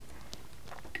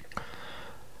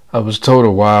I was told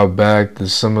a while back that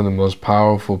some of the most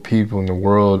powerful people in the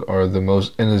world are the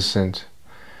most innocent,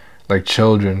 like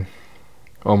children,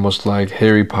 almost like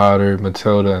Harry Potter,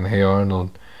 Matilda, and Hey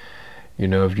Arnold.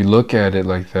 If you look at it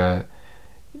like that,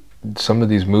 some of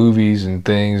these movies and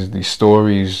things, these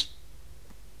stories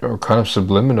are kind of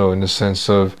subliminal in the sense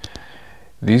of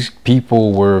these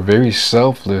people were very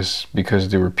selfless because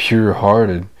they were pure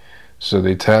hearted. So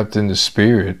they tapped into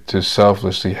spirit to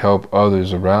selflessly help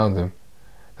others around them.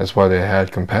 That's why they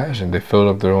had compassion. They filled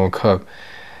up their own cup.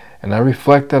 And I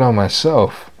reflect that on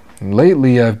myself.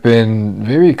 Lately, I've been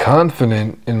very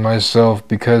confident in myself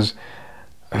because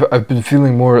I've been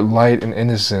feeling more light and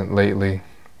innocent lately.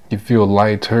 You feel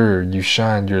lighter, you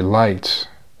shine your light,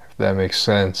 if that makes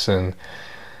sense. And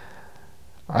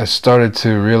I started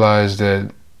to realize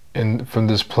that from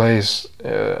this place,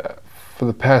 for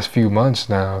the past few months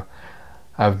now,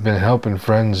 I've been helping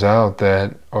friends out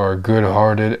that are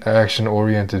good-hearted,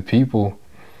 action-oriented people.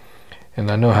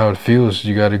 And I know how it feels.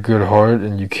 You got a good heart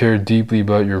and you care deeply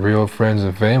about your real friends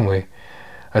and family.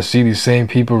 I see these same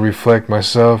people reflect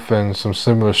myself and some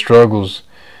similar struggles.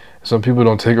 Some people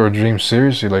don't take our dreams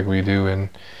seriously like we do, and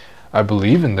I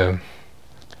believe in them.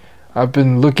 I've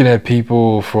been looking at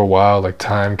people for a while like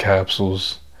time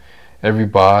capsules. Every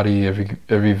body,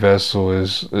 every vessel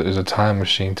is a time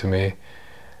machine to me.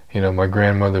 My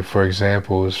grandmother, for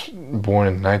example, was born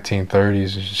in the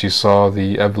 1930s. She saw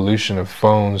the evolution of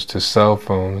phones to cell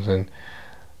phones and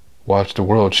watched the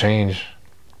world change.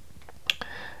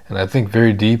 And I think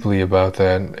very deeply about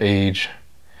that age.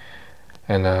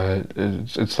 And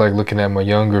it's like looking at my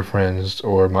younger friends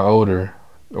or my older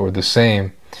or the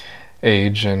same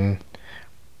age, and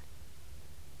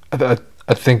I,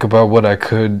 I think about what I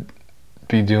could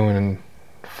be doing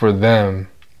for them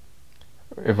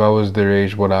if I was their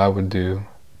age, what I would do.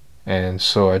 And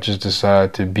so I just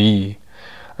decided to be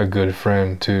a good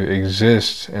friend, to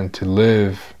exist and to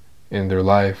live in their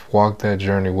life, walk that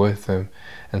journey with them.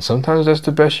 And sometimes that's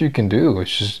the best you can do.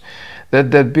 It's just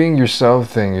that being yourself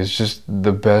thing is just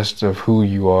the best of who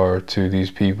you are to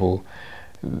these people.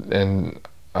 And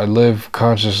I live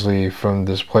consciously from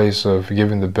this place of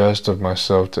giving the best of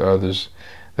myself to others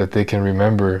that they can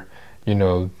remember, you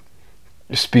know,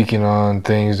 speaking on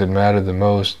things that matter the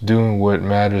most, doing what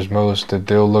matters most, that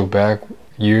they'll look back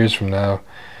years from now.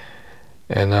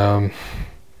 And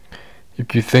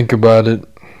if you think about it,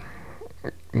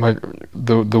 my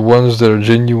the ones that are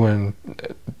genuine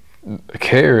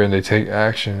care and they take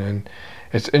action. And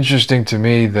it's interesting to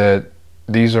me that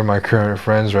these are my current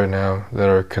friends right now that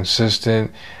are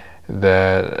consistent,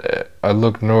 that I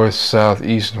look north, south,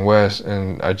 east, and west,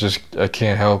 and I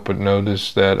can't help but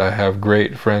notice that I have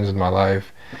great friends in my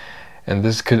life. And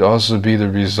this could also be the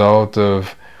result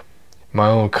of my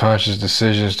own conscious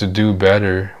decisions to do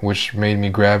better, which made me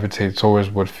gravitate towards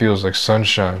what feels like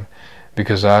sunshine,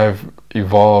 because I've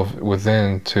evolved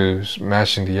within to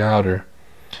matching the outer.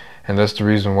 And that's the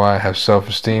reason why I have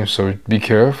self-esteem. So be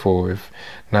careful if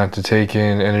not to take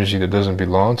in energy that doesn't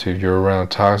belong to you. You're around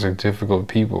toxic, difficult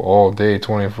people all day,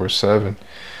 24/7.